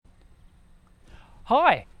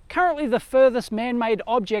Hi! Currently the furthest man-made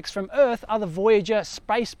objects from Earth are the Voyager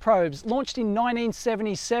space probes, launched in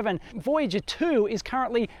 1977. Voyager 2 is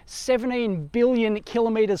currently 17 billion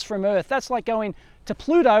kilometers from Earth. That's like going to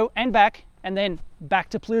Pluto and back, and then back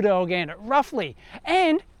to Pluto again, roughly.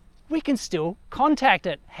 And we can still contact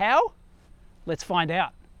it. How? Let's find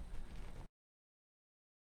out.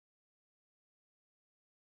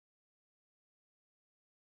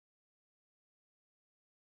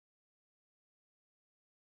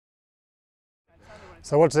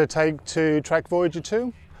 So what does it take to track Voyager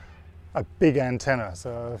 2? A big antenna.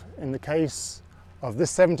 So in the case of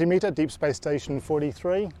this 70-meter Deep Space Station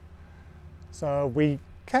 43, so we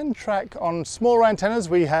can track on smaller antennas.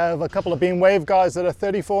 We have a couple of beam waveguides that are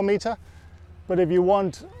 34-meter, but if you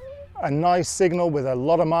want a nice signal with a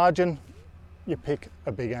lot of margin, you pick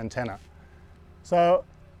a big antenna. So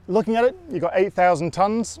looking at it, you've got 8,000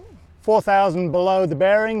 tons, 4,000 below the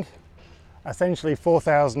bearing, essentially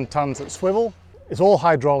 4,000 tons at swivel. It's all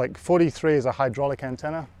hydraulic. 43 is a hydraulic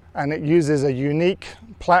antenna, and it uses a unique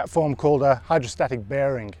platform called a hydrostatic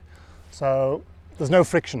bearing. So there's no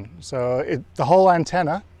friction. So the whole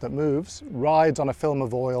antenna that moves rides on a film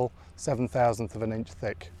of oil 7/1000 of an inch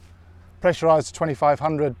thick. Pressurized to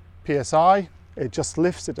 2500 psi, it just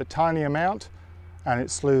lifts it a tiny amount and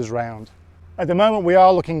it slews round. At the moment we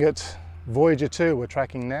are looking at Voyager 2 we're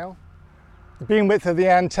tracking now. The beam width of the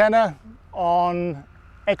antenna on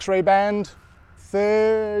X-ray band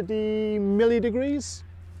 30 millidegrees.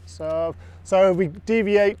 So if we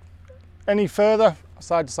deviate any further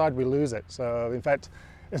side to side, we lose it. So in fact,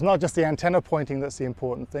 it's not just the antenna pointing that's the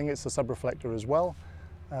important thing, it's the subreflector as well.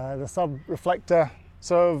 The subreflector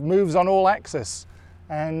sort of moves on all axes,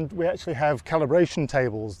 and we actually have calibration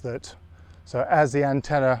tables that, so as the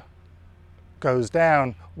antenna goes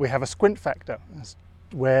down, we have a squint factor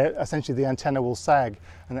where essentially the antenna will sag,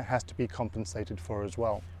 and it has to be compensated for as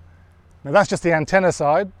well. Now that's just the antenna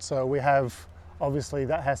side, so we have, obviously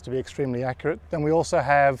that has to be extremely accurate. Then we also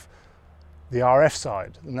have the RF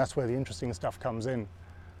side, and that's where the interesting stuff comes in.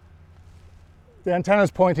 The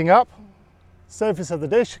antenna's pointing up, surface of the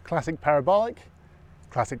dish, classic parabolic,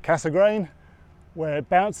 classic Cassegrain, where it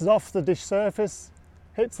bounces off the dish surface,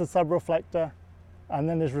 hits the subreflector, and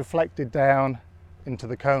then is reflected down into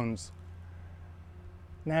the cones.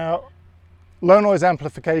 Now, low noise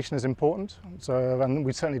amplification is important, and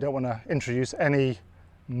we certainly don't want to introduce any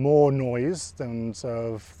more noise than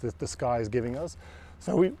the sky is giving us.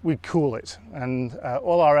 So we cool it, and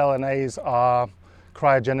all our LNAs are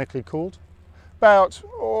cryogenically cooled, about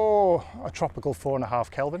a tropical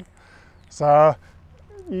 4.5 Kelvin. So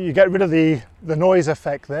you get rid of the noise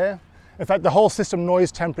effect there. In fact, the whole system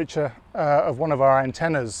noise temperature of one of our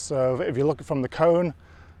antennas, so if you look from the cone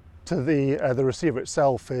to the receiver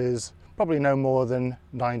itself, is probably no more than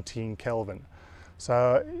 19 Kelvin.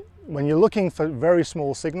 So when you're looking for very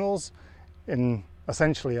small signals in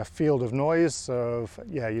essentially a field of noise, so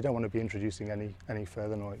yeah, you don't want to be introducing any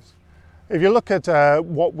further noise. If you look at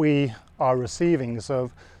what we are receiving,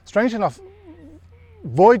 so strange enough,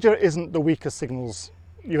 Voyager isn't the weakest signals.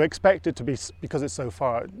 You expect it to be because it's so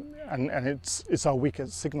far, and it's our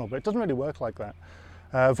weakest signal, but it doesn't really work like that.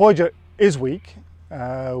 Voyager is weak.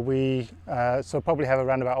 We probably have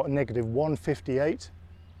around about -158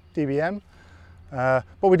 dBm,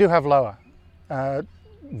 but we do have lower.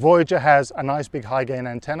 Voyager has a nice big high gain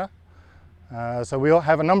antenna, so we all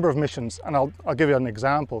have a number of missions, and I'll give you an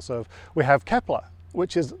example. So we have Kepler,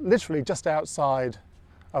 which is literally just outside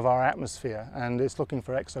of our atmosphere, and it's looking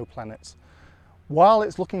for exoplanets. While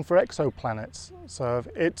it's looking for exoplanets, so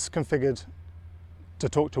it's configured to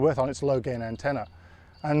talk to Earth on its low gain antenna,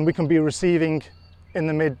 and we can be receiving in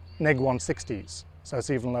the mid -160s, so it's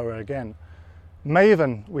even lower again.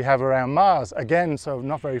 Maven we have around Mars, again, so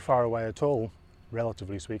not very far away at all,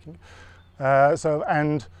 relatively speaking.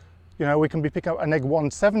 And you know, we can be picking up a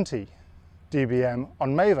 -170 dBm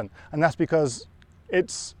on Maven, and that's because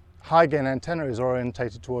its high gain antenna is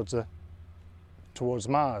orientated towards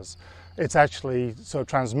Mars. It's actually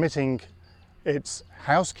transmitting its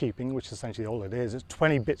housekeeping, which is essentially all it is. It's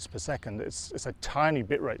 20 bits per second. It's a tiny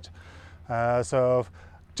bit rate. So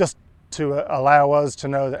just to allow us to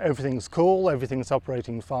know that everything's cool, everything's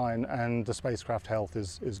operating fine, and the spacecraft health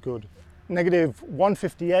is good.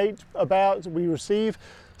 -158 about we receive.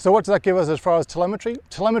 So what does that give us as far as telemetry?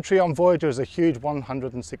 Telemetry on Voyager is a huge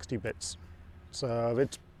 160 bits. So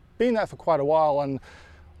it's been that for quite a while, and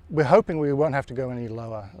we're hoping we won't have to go any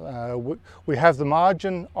lower. We have the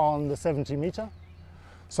margin on the 70-meter.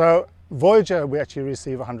 So Voyager, we actually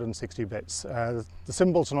receive 160 bits. The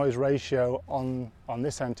symbol to noise ratio on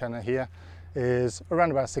this antenna here is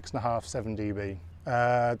around about 6.5, 7 dB.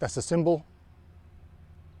 That's the symbol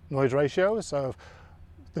noise ratio. So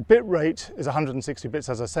the bit rate is 160 bits,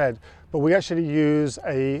 as I said, but we actually use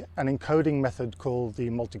an encoding method called the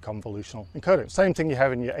multi-convolutional encoder. Same thing you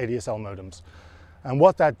have in your ADSL modems. And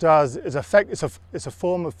what that does is it's a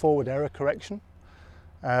form of forward error correction.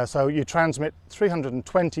 So you transmit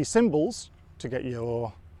 320 symbols to get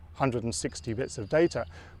your 160 bits of data,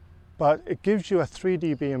 but it gives you a 3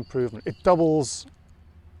 dB improvement. It doubles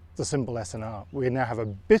the symbol SNR. We now have a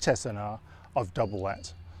bit SNR of double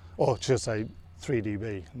that, or should I say 3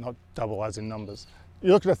 dB, not double as in numbers.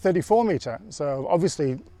 You look at a 34 meter, so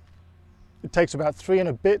obviously it takes about 3 and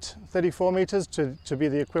a bit 34 meters to be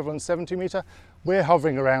the equivalent 70 meter. We're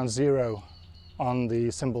hovering around 0 on the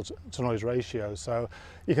symbol to noise ratio. So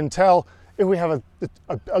you can tell if we have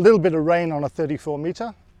a little bit of rain on a 34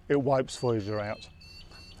 meter, it wipes Voyager out.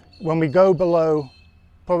 When we go below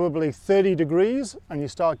probably 30 degrees and you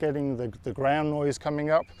start getting the ground noise coming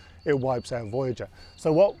up, it wipes out Voyager.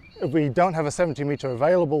 So if we don't have a 70 meter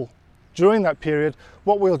available during that period,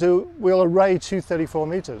 what we'll do, we'll array 2 34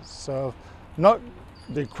 meters. So not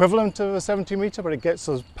the equivalent of a 70 meter, but it gets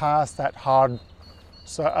us past that hard,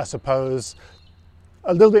 so I suppose,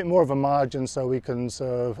 a little bit more of a margin so we can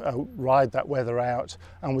sort of ride that weather out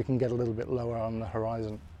and we can get a little bit lower on the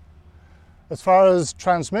horizon. As far as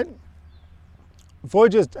transmit,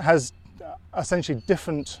 Voyager has essentially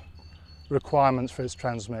different requirements for its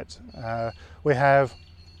transmit. We have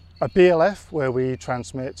a BLF where we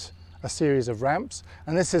transmit a series of ramps,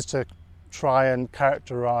 and this is to try and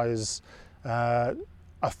characterize a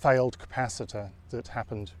failed capacitor that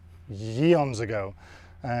happened eons ago,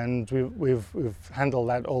 and we've handled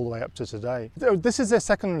that all the way up to today. This is their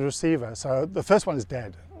second receiver, so the first one is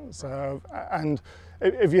dead. So, and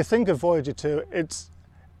if you think of Voyager 2, it's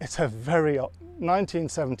a very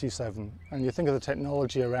 1977, and you think of the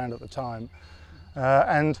technology around at the time,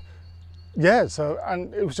 and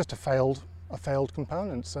it was just a failed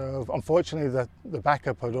component. So unfortunately, the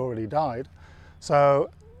backup had already died. So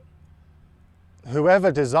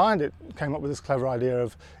whoever designed it came up with this clever idea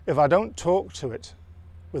of, if I don't talk to it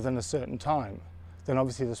within a certain time, then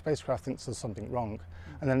obviously the spacecraft thinks there's something wrong.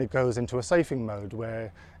 And then it goes into a safing mode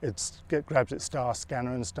where it grabs its star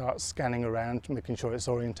scanner and starts scanning around, making sure it's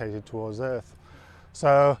orientated towards Earth.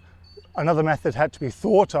 So another method had to be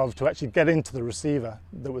thought of to actually get into the receiver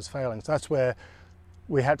that was failing. So that's where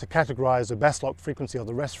we had to categorize the best lock frequency, or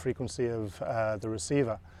the rest frequency of the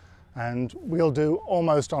receiver. And we'll do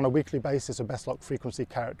almost on a weekly basis a best lock frequency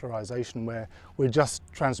characterization where we just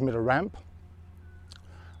transmit a ramp,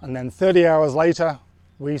 and then 30 hours later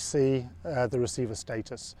we see the receiver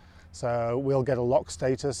status. So we'll get a lock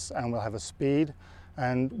status and we'll have a speed,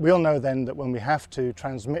 and we'll know then that when we have to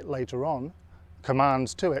transmit later on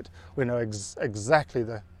commands to it, we know exactly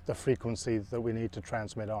the frequency that we need to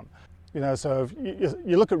transmit on. You know, so if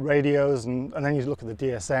you look at radios and then you look at the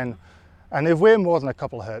DSN, and if we're more than a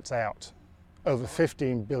couple of hertz out, over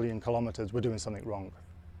 15 billion kilometers, we're doing something wrong.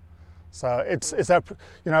 So it's that,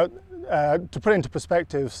 you know, to put it into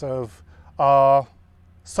perspective, so our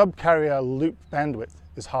subcarrier loop bandwidth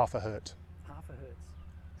is half a hertz. Half a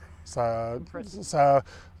hertz.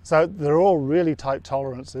 So they're all really tight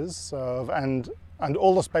tolerances. So, and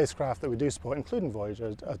all the spacecraft that we do support, including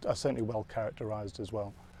Voyager, are certainly well characterized as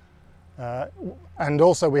well. And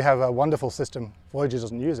also we have a wonderful system, Voyager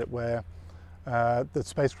doesn't use it, where the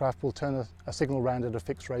spacecraft will turn a signal around at a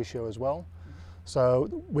fixed ratio as well.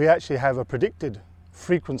 So we actually have a predicted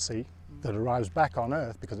frequency that arrives back on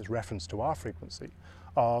Earth, because it's referenced to our frequency,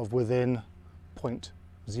 of within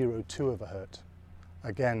 0.02 of a hertz.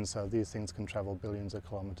 Again, so these things can travel billions of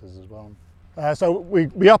kilometers as well. So we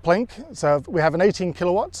uplink, so we have an 18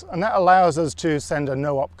 kilowatts, and that allows us to send a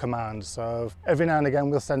no-op command. So every now and again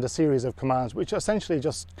we'll send a series of commands, which are essentially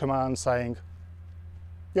just commands saying,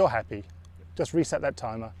 you're happy, just reset that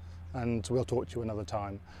timer and we'll talk to you another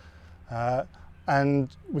time. And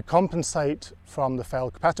we compensate from the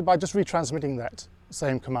failed capacitor by just retransmitting that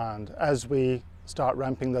same command. As we start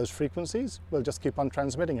ramping those frequencies, we'll just keep on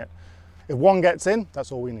transmitting it. If one gets in,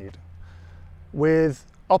 that's all we need. With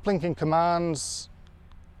uplinking commands,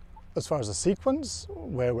 as far as a sequence,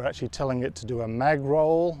 where we're actually telling it to do a mag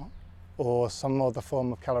roll or some other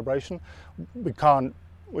form of calibration, we can't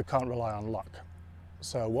rely on luck.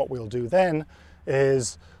 So what we'll do then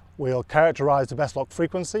is we'll characterize the best lock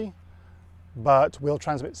frequency, but we'll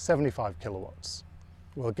transmit 75 kilowatts.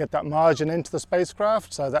 We'll get that margin into the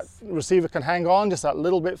spacecraft so that receiver can hang on just that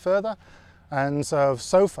little bit further. And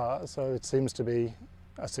so far, it seems to be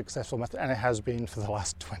a successful method, and it has been for the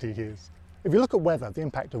last 20 years. If you look at weather, the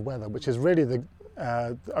impact of weather, which is really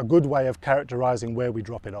a good way of characterizing where we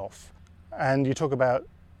drop it off, and you talk about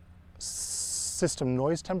system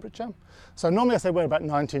noise temperature. So normally I say we're about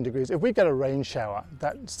 19 degrees. If we get a rain shower,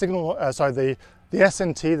 that signal, the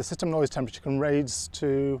SNT, the system noise temperature, can raise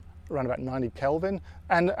to around about 90 Kelvin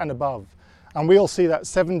and above. And we'll see that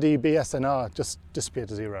 7 dB SNR just disappear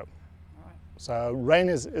to zero. Right. So rain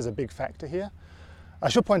is a big factor here. I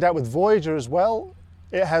should point out with Voyager as well,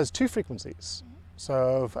 it has two frequencies.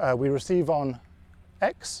 So we receive on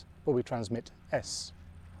X, but we transmit S.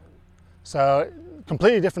 So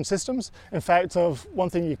completely different systems. In fact, one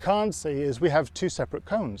thing you can't see is we have two separate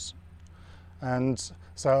cones. And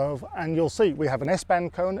you'll see we have an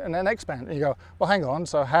S-band cone and an X-band. And you go, well, hang on,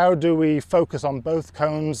 so how do we focus on both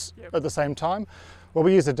cones at the same time? Well,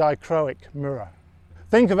 we use a dichroic mirror.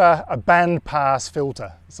 Think of a band pass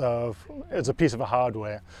filter. So it's a piece of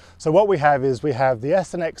hardware. So what we have is we have the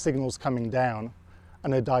S and X signals coming down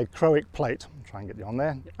and a dichroic plate. I'll try and get you on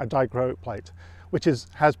there. A dichroic plate, which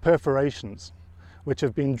has perforations, which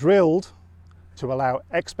have been drilled to allow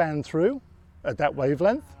X-band through at that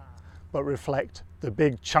wavelength, but reflect the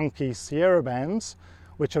big chunky Sierra bands,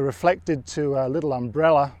 which are reflected to a little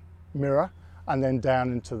umbrella mirror and then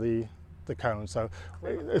down into the cone. So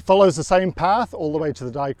it follows the same path all the way to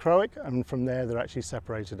the dichroic, and from there they're actually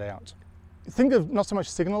separated out. Think of not so much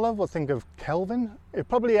signal level, think of Kelvin. It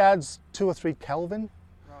probably adds 2 or 3 Kelvin.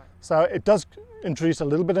 Right. So it does introduce a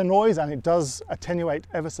little bit of noise, and it does attenuate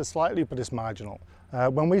ever so slightly, but it's marginal.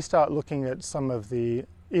 When we start looking at some of the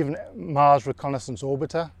even Mars Reconnaissance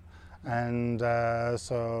Orbiter and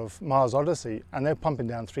Mars Odyssey, and they're pumping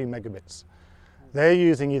down 3 megabits. They're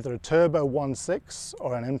using either a Turbo 1.6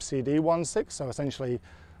 or an MCD 1.6, so essentially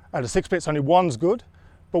out of 6 bits only one's good,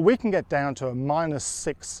 but we can get down to a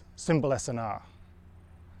 -6 symbol SNR.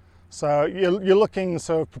 So you're looking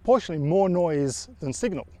sort of proportionally more noise than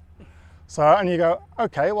signal. So, and you go,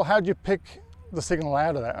 okay, well, how do you pick the signal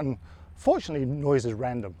out of that? And fortunately, noise is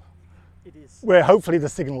random. It is. Where hopefully the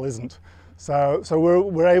signal isn't. So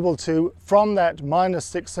we're able to, from that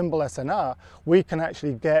 -6 symbol SNR, we can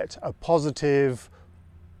actually get a positive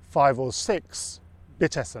 5 or 6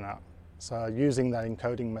 bit SNR. So using that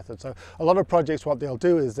encoding method. So a lot of projects, what they'll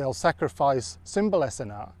do is they'll sacrifice symbol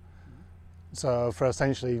SNR. So for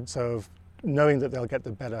essentially knowing that they'll get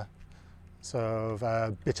the better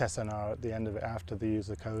bit SNR at the end of it after the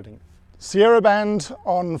user coding. Sierra band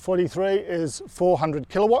on 43 is 400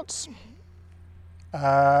 kilowatts.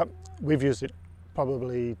 We've used it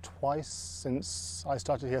probably twice since I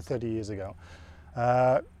started here 30 years ago.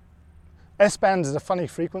 S-band is a funny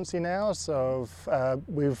frequency now, so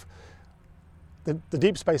the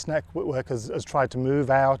Deep Space Network has tried to move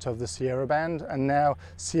out of the Sierra band, and now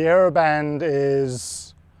Sierra band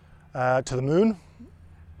is to the moon.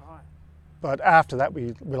 Right. But after that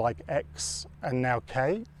we like X and now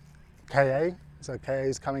KA. So KA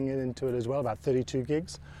is coming into it as well, about 32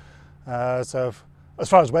 gigs. So as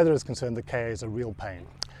far as weather is concerned, the KA is a real pain.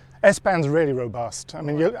 S-band's really robust. I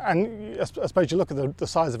mean, I suppose you look at the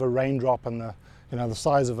size of a raindrop and the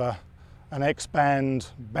size of an X-band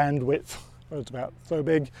bandwidth. It's about so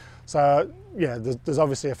big. So yeah, there's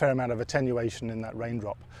obviously a fair amount of attenuation in that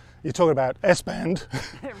raindrop. You're talking about S-band,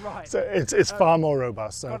 Right. so it's far more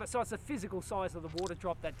robust. So it's the physical size of the water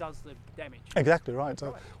drop that does the damage. Exactly right.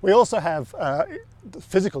 So we also have the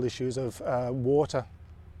physical issues of water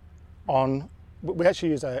on. We actually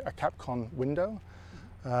use a Capcom window,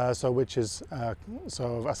 which is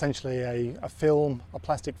essentially a film, a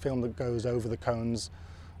plastic film that goes over the cones,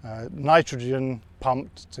 nitrogen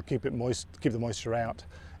pumped to keep it moist, keep the moisture out.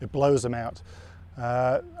 It blows them out,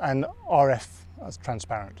 and RF as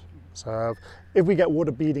transparent. So if we get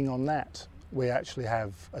water beading on that, we actually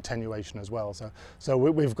have attenuation as well. So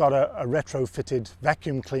we've got a retrofitted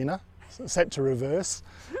vacuum cleaner set to reverse,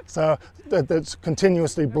 so that's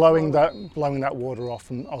continuously blowing that water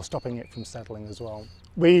off or stopping it from settling as well.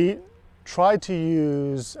 We try to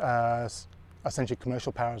use essentially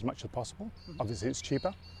commercial power as much as possible. Obviously it's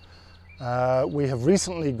cheaper. We have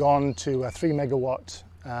recently gone to a 3 megawatt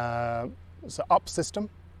up system,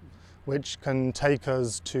 which can take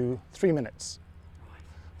us to 3 minutes.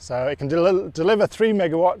 So it can deliver 3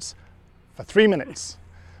 megawatts for 3 minutes,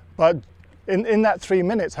 but in that 3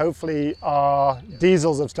 minutes, hopefully our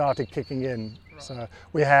diesels have started kicking in. Right. So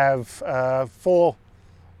we have 4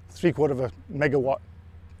 3/4 megawatt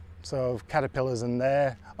caterpillars in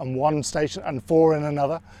there, and one station, and 4 in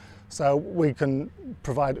another. So we can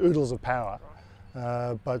provide oodles of power.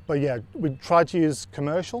 But yeah, we try to use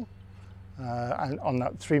commercial and on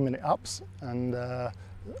that 3 minute ups,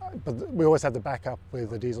 but we always have the backup with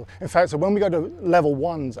the diesel. In fact, so when we go to level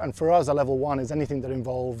 1s, and for us a level 1 is anything that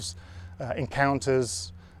involves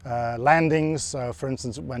encounters, landings. For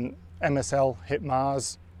instance, when MSL hit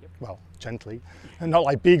Mars, well, gently, and not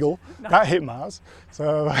like Beagle, that hit Mars.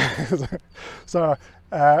 So,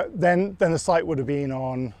 then the site would have been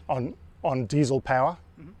on diesel power.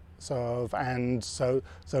 So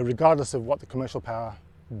regardless of what the commercial power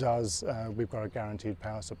does, we've got a guaranteed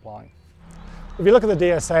power supply. If you look at the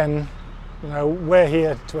DSN, you know, we're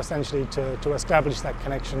here to essentially to establish that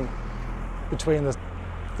connection between the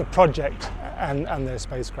project and their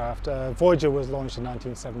spacecraft. Voyager was launched in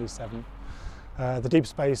 1977. The Deep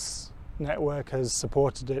Space Network has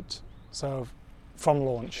supported it from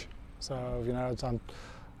launch. So, you know,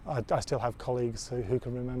 I still have colleagues who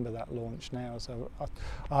can remember that launch now. So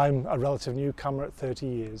I'm a relative newcomer at 30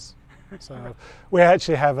 years. So we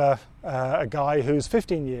actually have a guy who's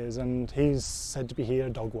 15 years, and he's said to be here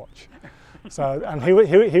at dog watch. So, and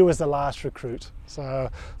he was the last recruit. So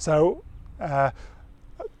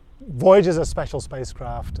Voyager's a special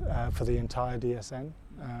spacecraft for the entire DSN.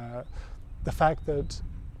 The fact that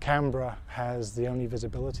Canberra has the only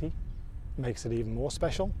visibility makes it even more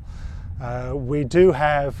special. We do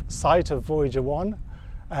have sight of Voyager 1,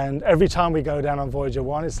 and every time we go down on Voyager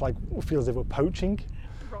 1, it's like it feels as if we're poaching.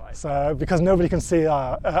 Right. So, because nobody can see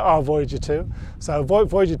our Voyager 2. So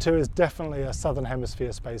Voyager 2 is definitely a Southern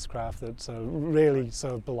Hemisphere spacecraft that really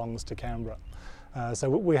belongs to Canberra. So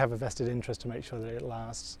we have a vested interest to make sure that it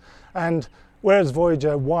lasts. And whereas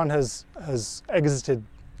Voyager 1 has exited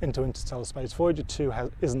into interstellar space, Voyager 2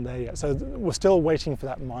 isn't there yet. So we're still waiting for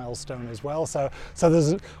that milestone as well. So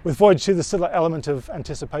with Voyager 2, there's still an element of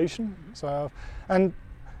anticipation. And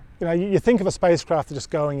you know, you think of a spacecraft that's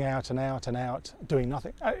just going out and out and out, doing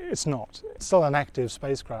nothing. It's not. It's still an active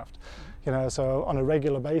spacecraft. You know, so on a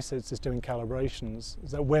regular basis, it's doing calibrations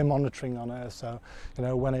that we're monitoring on Earth. So, you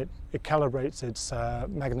know, when it calibrates its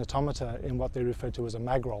magnetometer in what they refer to as a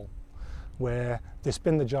mag roll, where they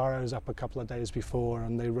spin the gyros up a couple of days before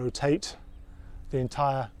and they rotate the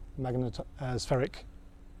entire spheric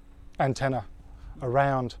antenna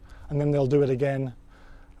around, and then they'll do it again.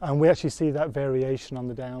 And we actually see that variation on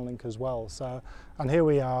the downlink as well. So, and here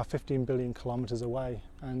we are 15 billion kilometers away,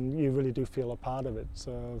 and you really do feel a part of it.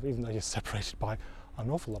 So even though you're separated by an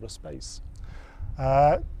awful lot of space.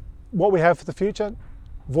 What we have for the future,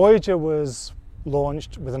 Voyager was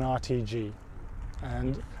launched with an RTG,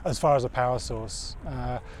 and as far as a power source,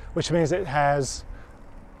 which means it has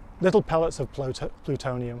little pellets of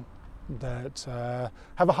plutonium that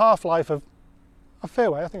have a half-life of a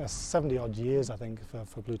fair way. I think that's 70 odd years, I think,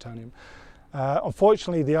 for plutonium.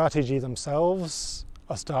 Unfortunately, the RTG themselves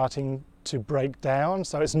are starting to break down,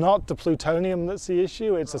 so it's not the plutonium that's the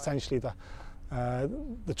issue, it's essentially the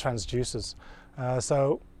transducers.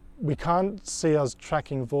 So we can't see us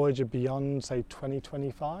tracking Voyager beyond, say,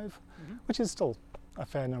 2025, which is still a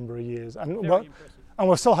fair number of years. And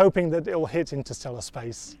we're still hoping that it'll hit interstellar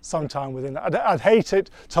space sometime within that. I'd hate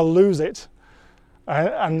it to lose it,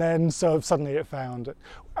 and then suddenly it found it.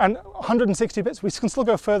 And 160 bits, we can still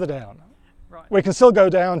go further down. Right. We can still go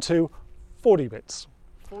down to 40 bits.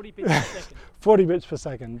 40 bits per second. 40 bits per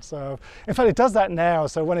second. So, in fact, it does that now.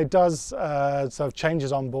 So when it does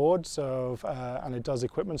changes on board, and it does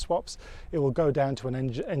equipment swaps, it will go down to an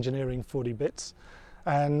engineering 40 bits.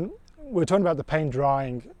 And we're talking about the paint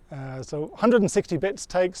drying. So 160 bits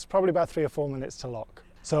takes probably about 3 or 4 minutes to lock.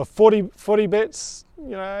 So 40 bits,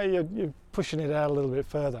 you know, you're pushing it out a little bit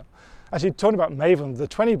further. Actually, talking about Maven, the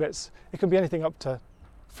 20 bits, it can be anything up to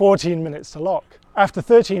 14 minutes to lock. After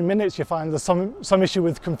 13 minutes, you find there's some issue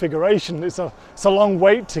with configuration. It's a long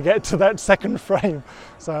wait to get to that second frame,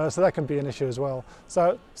 so that can be an issue as well.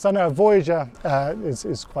 So no, Voyager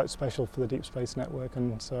is quite special for the Deep Space Network,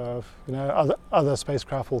 and so you know other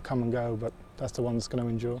spacecraft will come and go, but that's the one that's going to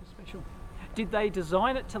endure. Special. Did they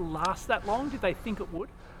design it to last that long? Did they think it would?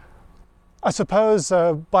 I suppose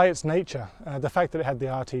by its nature, the fact that it had the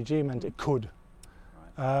RTG meant it could.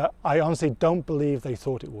 Right. I honestly don't believe they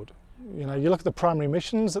thought it would. You know, you look at the primary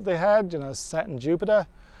missions that they had, you know, Saturn, Jupiter.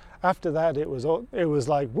 After that, it was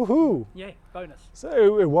like woohoo. Yeah, bonus.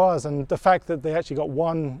 So it was, and the fact that they actually got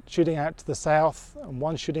one shooting out to the south and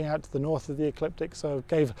one shooting out to the north of the ecliptic, so it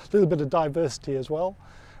gave a little bit of diversity as well.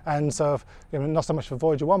 And so, you know, not so much for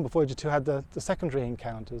Voyager 1, but Voyager 2 had the secondary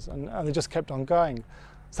encounters, and they just kept on going.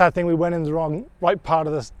 Sad thing, we went in the right part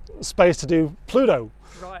of the space to do Pluto.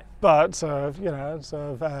 Right. But you know,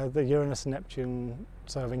 the Uranus and Neptune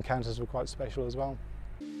encounters were quite special as well.